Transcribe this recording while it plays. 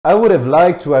I would have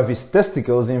liked to have his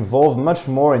testicles involved much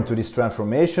more into this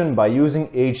transformation by using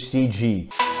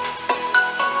HCG.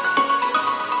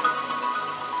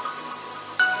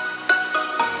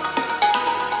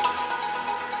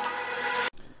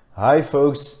 Hi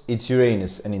folks, it's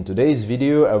Uranus, and in today's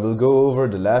video I will go over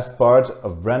the last part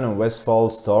of Brandon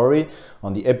Westfall's story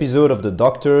on the episode of The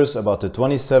Doctors about the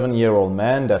 27-year-old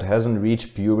man that hasn't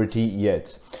reached puberty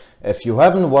yet. If you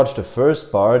haven't watched the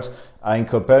first part, I'm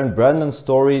comparing Brandon's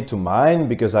story to mine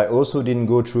because I also didn't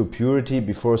go through puberty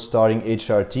before starting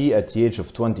HRT at the age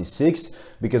of 26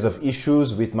 because of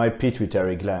issues with my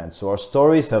pituitary gland. So our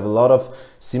stories have a lot of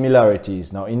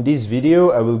similarities. Now in this video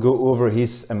I will go over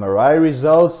his MRI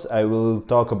results, I will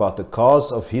talk about the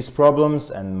cause of his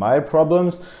problems and my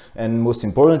problems, and most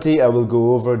importantly I will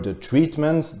go over the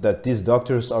treatments that these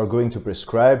doctors are going to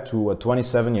prescribe to a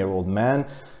 27-year-old man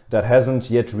that hasn't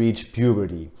yet reached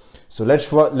puberty. So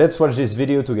let's watch this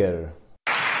video together.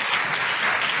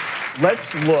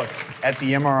 Let's look at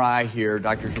the MRI here,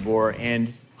 Dr. Jabbour,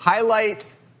 and highlight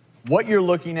what you're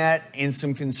looking at and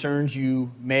some concerns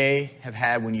you may have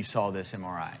had when you saw this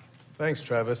MRI. Thanks,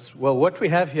 Travis. Well, what we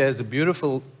have here is a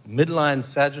beautiful midline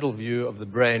sagittal view of the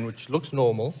brain, which looks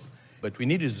normal, but we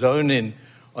need to zone in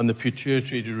on the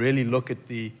pituitary to really look at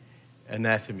the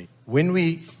anatomy. When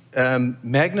we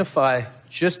magnify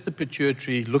just the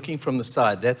pituitary looking from the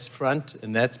side, that's front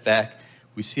and that's back,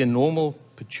 we see a normal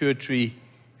pituitary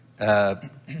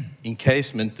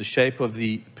encasement. The shape of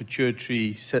the pituitary,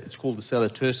 it's called the sella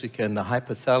turcica, and the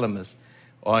hypothalamus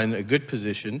are in a good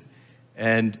position.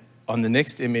 And on the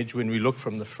next image, when we look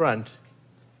from the front,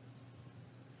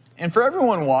 and for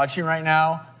everyone watching right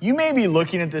now, you may be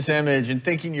looking at this image and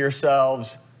thinking to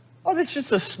yourselves, oh, that's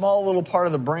just a small little part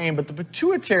of the brain, but the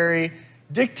pituitary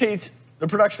dictates the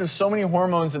production of so many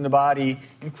hormones in the body,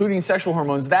 including sexual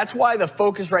hormones. That's why the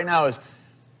focus right now is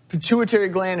pituitary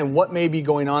gland and what may be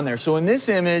going on there. So in this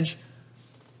image,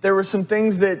 there were some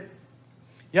things that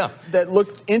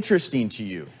looked interesting to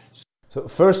you. So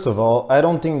first of all, I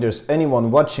don't think there's anyone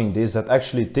watching this that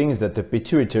actually thinks that the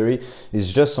pituitary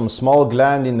is just some small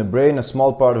gland in the brain, a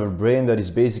small part of the brain that is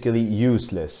basically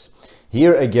useless.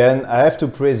 Here again, I have to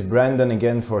praise Brandon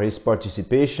again for his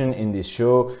participation in this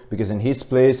show, because in his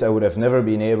place I would have never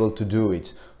been able to do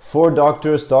it. 4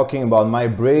 doctors talking about my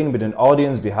brain with an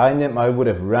audience behind them, I would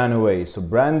have ran away. So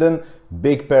Brandon,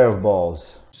 big pair of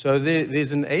balls. so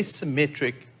there's an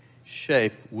asymmetric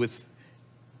shape with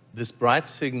this bright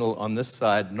signal on this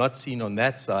side, not seen on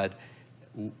that side,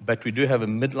 but we do have a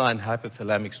midline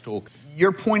hypothalamic stalk.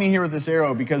 You're pointing here with this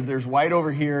arrow because there's white over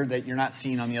here that you're not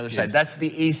seeing on the other side. That's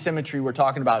the asymmetry we're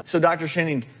talking about. So Dr.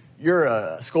 Schenning, you're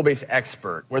a skull-base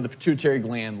expert where the pituitary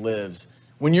gland lives.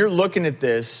 When you're looking at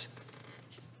this,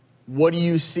 what do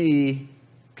you see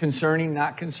concerning,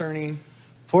 not concerning?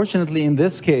 Fortunately, in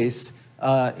this case,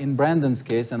 in Brandon's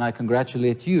case, and I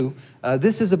congratulate you,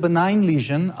 this is a benign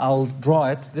lesion. I'll draw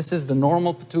it. This is the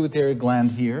normal pituitary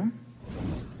gland here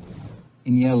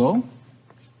in yellow.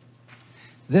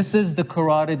 This is the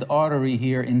carotid artery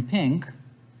here in pink.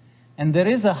 And there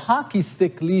is a hockey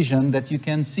stick lesion that you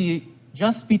can see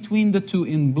just between the two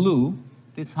in blue.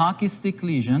 This hockey stick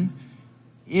lesion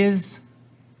is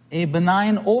a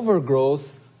benign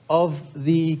overgrowth of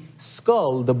the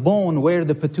skull, the bone where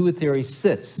the pituitary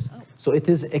sits. So it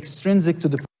is extrinsic to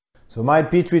the... So my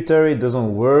pituitary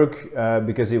doesn't work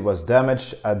because it was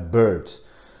damaged at birth.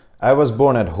 I was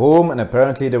born at home and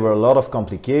apparently there were a lot of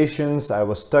complications. I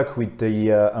was stuck with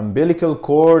the umbilical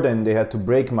cord and they had to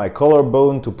break my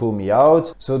collarbone to pull me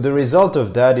out. So the result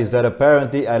of that is that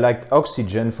apparently I lacked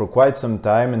oxygen for quite some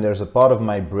time and there's a part of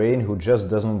my brain who just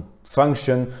doesn't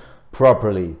function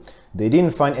properly. They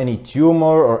didn't find any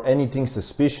tumor or anything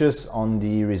suspicious on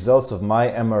the results of my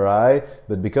MRI,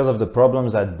 but because of the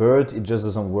problems at birth, it just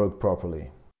doesn't work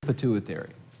properly. Pituitary.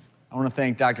 I want to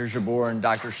thank Dr. Jabbour and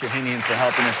Dr. Shahinian for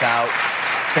helping us out.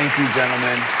 Thank you,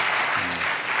 gentlemen.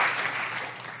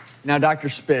 Now, Dr.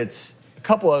 Spitz, a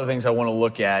couple other things I want to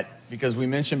look at, because we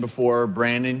mentioned before,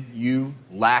 Brandon, you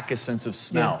lack a sense of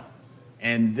smell.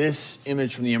 And this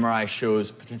image from the MRI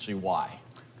shows potentially why.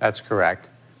 That's correct.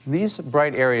 These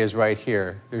bright areas right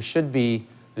here, there should be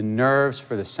the nerves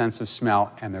for the sense of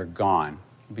smell, and they're gone.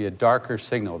 There'll be a darker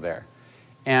signal there.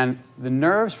 And the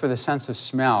nerves for the sense of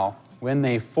smell, when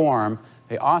they form,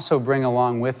 they also bring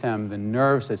along with them the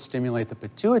nerves that stimulate the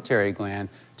pituitary gland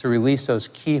to release those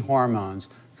key hormones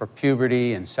for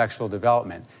puberty and sexual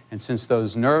development. And since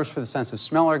those nerves for the sense of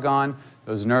smell are gone,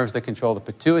 those nerves that control the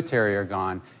pituitary are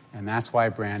gone, and that's why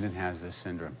Brandon has this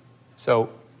syndrome. So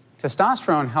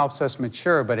testosterone helps us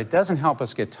mature, but it doesn't help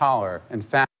us get taller. In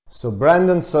fact, So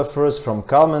Brandon suffers from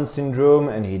Kallman syndrome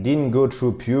and he didn't go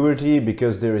through puberty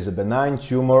because there is a benign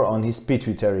tumor on his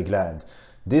pituitary gland.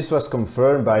 This was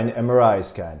confirmed by an MRI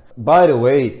scan. By the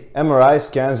way, MRI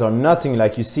scans are nothing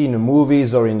like you see in the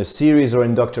movies or in the series or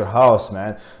in Dr. House,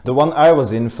 man. The one I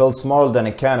was in felt smaller than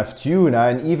a can of tuna,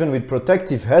 and even with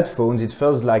protective headphones it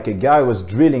felt like a guy was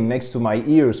drilling next to my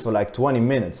ears for like 20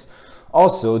 minutes.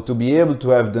 Also, to be able to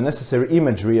have the necessary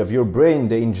imagery of your brain,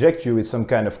 they inject you with some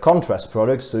kind of contrast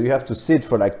product, so you have to sit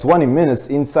for like 20 minutes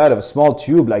inside of a small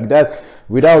tube like that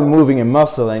without moving a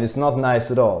muscle, and it's not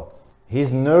nice at all.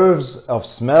 His nerves of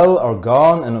smell are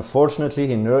gone, and unfortunately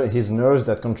his nerves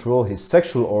that control his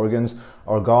sexual organs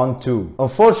are gone too.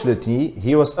 Unfortunately,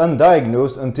 he was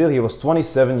undiagnosed until he was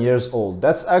 27 years old.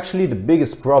 That's actually the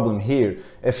biggest problem here.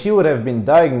 If he would have been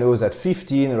diagnosed at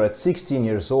 15 or at 16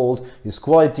 years old, his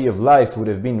quality of life would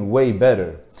have been way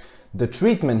better. The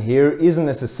treatment here isn't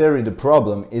necessarily the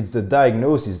problem, it's the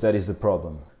diagnosis that is the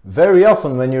problem. Very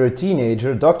often when you're a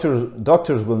teenager,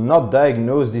 doctors will not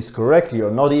diagnose this correctly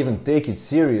or not even take it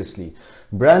seriously.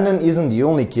 Brandon isn't the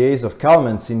only case of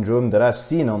Kallman syndrome that I've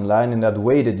seen online and that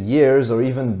waited years or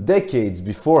even decades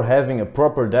before having a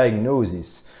proper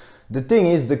diagnosis. The thing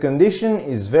is, the condition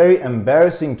is very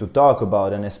embarrassing to talk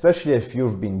about, and especially if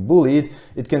you've been bullied,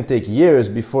 it can take years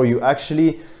before you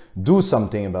actually do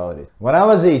something about it. When I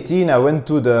was 18, I went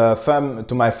to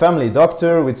my family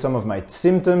doctor with some of my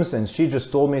symptoms, and she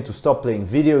just told me to stop playing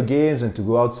video games and to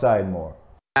go outside more.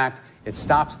 In fact, it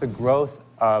stops the growth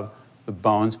of the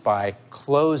bones by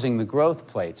closing the growth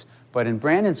plates. But in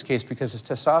Brandon's case, because his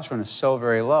testosterone is so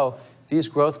very low, these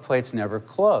growth plates never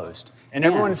closed. And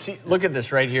everyone look at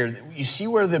this right here. You see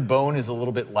where the bone is a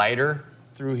little bit lighter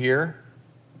through here?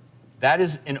 That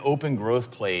is an open growth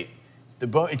plate. The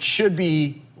bone, it should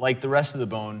be like the rest of the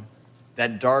bone,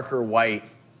 that darker white.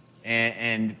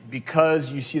 And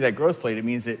because you see that growth plate, it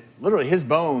means that literally his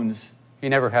bones... He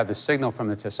never had the signal from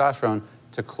the testosterone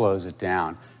to close it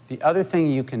down. The other thing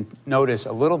you can notice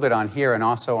a little bit on here and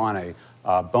also on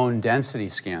a bone density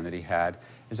scan that he had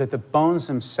is that the bones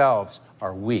themselves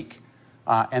are weak.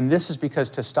 And this is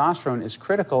because testosterone is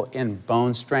critical in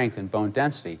bone strength and bone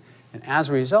density. And as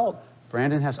a result,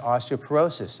 Brandon has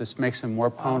osteoporosis. This makes him more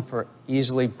prone for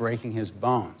easily breaking his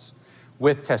bones.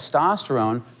 With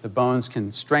testosterone, the bones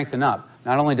can strengthen up.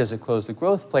 Not only does it close the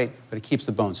growth plate, but it keeps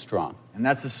the bones strong. And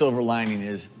that's the silver lining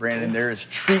is, Brandon, there is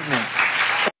treatment.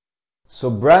 So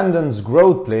Brandon's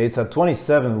growth plates at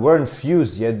 27 weren't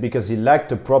fused yet because he lacked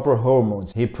the proper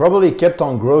hormones. He probably kept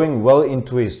on growing well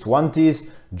into his 20s,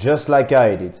 just like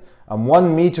I did. I'm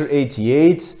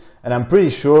 1.88 m, and I'm pretty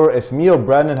sure if me or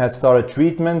Brandon had started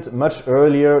treatment much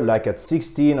earlier, like at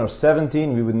 16 or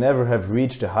 17, we would never have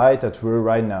reached the height that we're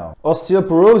right now.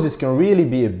 Osteoporosis can really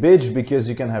be a bitch because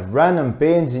you can have random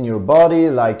pains in your body,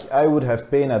 like I would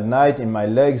have pain at night in my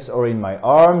legs or in my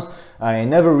arms. I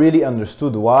never really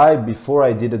understood why before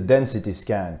I did a density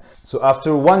scan. So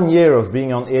after 1 year of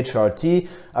being on HRT,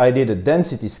 I did a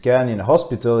density scan in a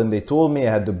hospital and they told me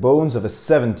I had the bones of a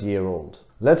 70-year-old.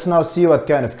 Let's now see what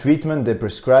kind of treatment they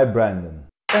prescribe Brandon.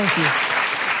 Thank you.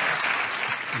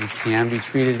 You can be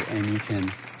treated and you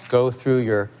can go through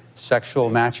your sexual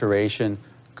maturation,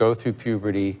 go through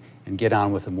puberty, and get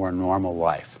on with a more normal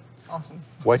life. Awesome.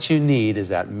 What you need is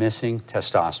that missing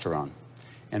testosterone.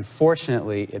 And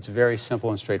fortunately, it's very simple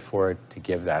and straightforward to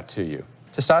give that to you.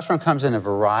 Testosterone comes in a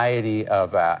variety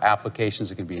of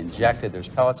applications. It can be injected, there's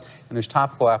pellets, and there's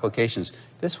topical applications.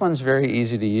 This one's very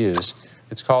easy to use.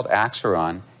 It's called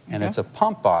Axeron, and it's a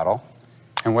pump bottle.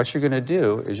 And what you're going to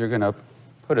do is you're going to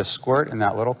put a squirt in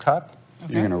that little cup.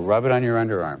 You're going to rub it on your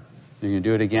underarm. You're going to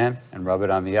do it again and rub it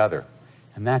on the other.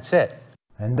 And that's it.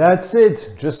 And that's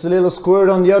it. Just a little squirt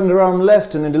on the underarm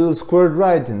left and a little squirt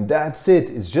right, and that's it.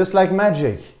 It's just like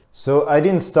magic. So I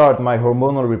didn't start my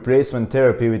hormonal replacement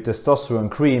therapy with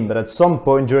testosterone cream, but at some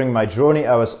point during my journey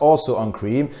I was also on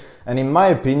cream, and in my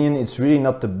opinion it's really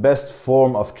not the best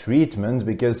form of treatment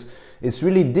because it's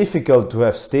really difficult to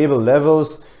have stable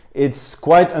levels. It's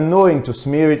quite annoying to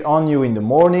smear it on you in the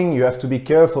morning. You have to be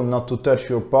careful not to touch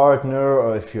your partner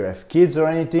or if you have kids or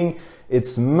anything.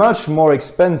 It's much more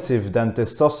expensive than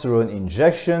testosterone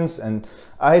injections, and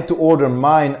I had to order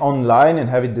mine online and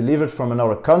have it delivered from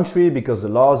another country because the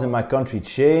laws in my country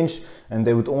changed and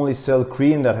they would only sell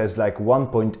cream that has like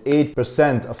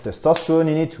 1.8% of testosterone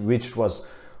in it, which was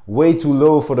way too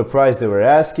low for the price they were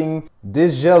asking.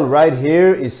 This gel right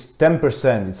here is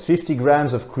 10%. It's 50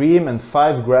 grams of cream and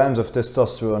 5 grams of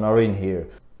testosterone are in here.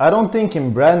 I don't think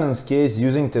in Brandon's case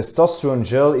using testosterone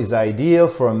gel is ideal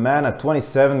for a man at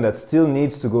 27 that still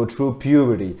needs to go through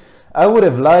puberty. I would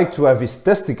have liked to have his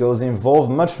testicles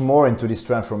involved much more into this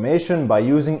transformation by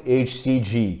using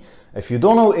HCG. If you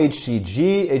don't know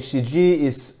HCG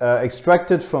is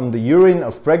extracted from the urine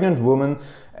of pregnant women,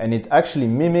 and it actually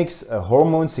mimics a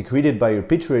hormone secreted by your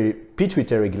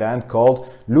pituitary gland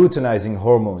called luteinizing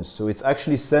hormones. So it's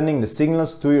actually sending the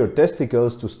signals to your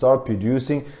testicles to start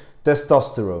producing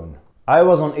testosterone. I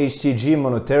was on HCG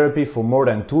monotherapy for more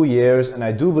than 2 years, and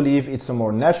I do believe it's a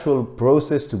more natural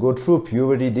process to go through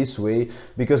puberty this way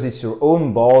because it's your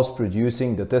own balls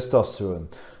producing the testosterone.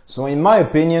 So in my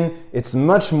opinion, it's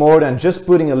much more than just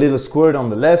putting a little squirt on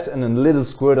the left and a little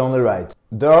squirt on the right.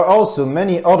 There are also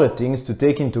many other things to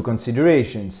take into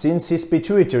consideration. Since his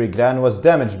pituitary gland was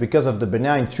damaged because of the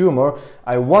benign tumor,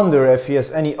 I wonder if he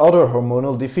has any other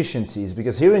hormonal deficiencies,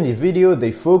 because here in the video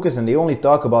they focus and they only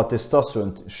talk about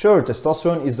testosterone. Sure,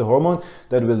 testosterone is the hormone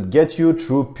that will get you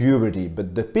through puberty,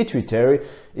 but the pituitary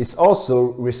is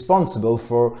also responsible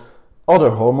for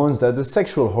other hormones that are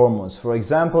sexual hormones. For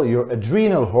example, your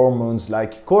adrenal hormones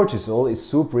like cortisol is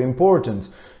super important.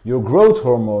 Your growth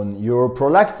hormone, your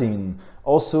prolactin,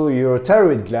 also your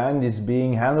thyroid gland is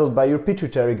being handled by your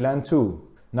pituitary gland too.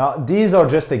 Now, these are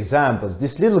just examples.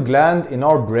 This little gland in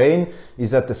our brain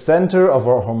is at the center of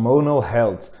our hormonal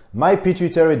health. My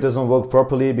pituitary doesn't work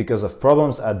properly because of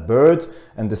problems at birth,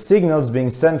 and the signals being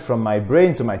sent from my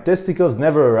brain to my testicles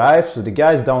never arrive, so the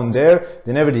guys down there,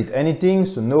 they never did anything,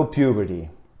 so no puberty.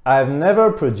 I have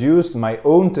never produced my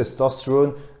own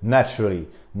testosterone naturally.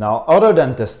 Now, other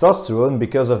than testosterone,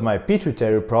 because of my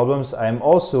pituitary problems, I am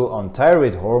also on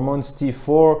thyroid hormones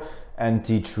T4 and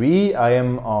T3, I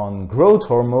am on growth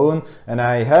hormone, and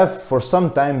I have for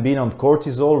some time been on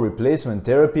cortisol replacement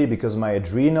therapy because my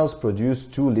adrenals produce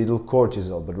too little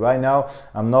cortisol, but right now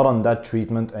I'm not on that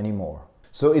treatment anymore.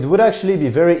 So it would actually be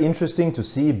very interesting to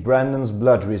see Brandon's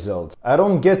blood results. I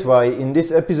don't get why in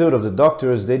this episode of The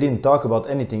Doctors they didn't talk about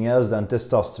anything else than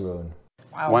testosterone.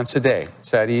 Wow. Once a day,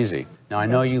 it's that easy. Now I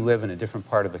know you live in a different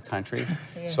part of the country,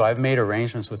 so I've made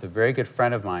arrangements with a very good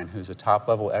friend of mine who's a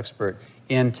top-level expert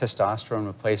in testosterone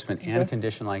replacement and a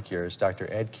condition like yours,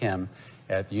 Dr. Ed Kim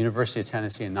at the University of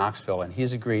Tennessee in Knoxville, and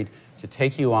he's agreed to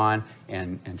take you on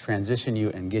and transition you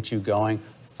and get you going,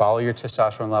 follow your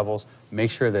testosterone levels,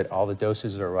 make sure that all the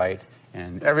doses are right,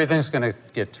 and everything's going to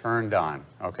get turned on,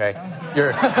 okay?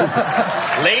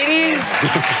 Ladies,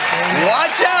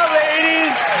 watch out,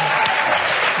 ladies!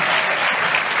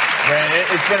 Brandon,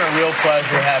 it's been a real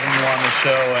pleasure having you on the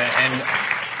show, and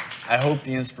I hope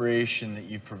the inspiration that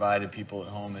you've provided people at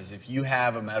home is if you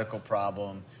have a medical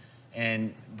problem,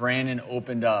 and Brandon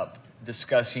opened up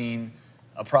discussing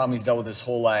a problem he's dealt with his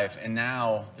whole life, and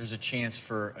now there's a chance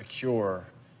for a cure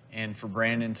and for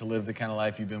Brandon to live the kind of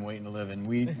life you've been waiting to live. And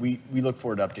we look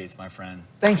forward to updates, my friend.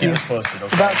 Thank you. Keep us posted, okay?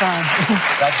 It's about time.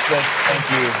 Dr. Spitz,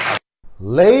 thank you.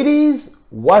 Ladies,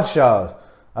 watch out.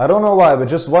 I don't know why, but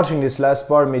just watching this last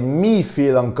part made me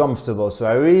feel uncomfortable, so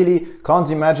I really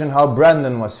can't imagine how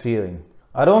Brandon was feeling.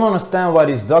 I don't understand why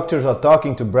these doctors are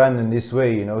talking to Brandon this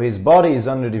way, you know, his body is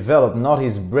underdeveloped, not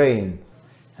his brain.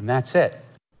 And that's it.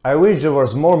 I wish there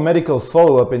was more medical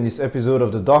follow-up in this episode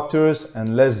of The Doctors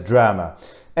and less drama.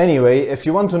 Anyway, if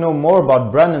you want to know more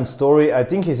about Brandon's story, I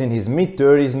think he's in his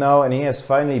mid-30s now and he has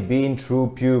finally been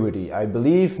through puberty. I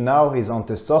believe now he's on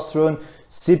testosterone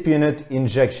cypionate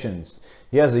injections.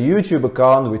 He has a YouTube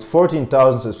account with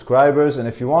 14,000 subscribers, and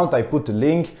if you want, I put the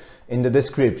link in the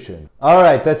description.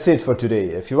 Alright, that's it for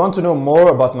today. If you want to know more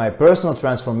about my personal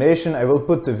transformation, I will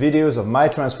put the videos of my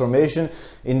transformation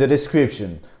in the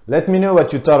description. Let me know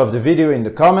what you thought of the video in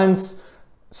the comments.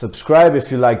 Subscribe if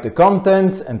you like the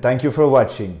content, and thank you for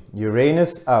watching.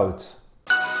 Uranus out.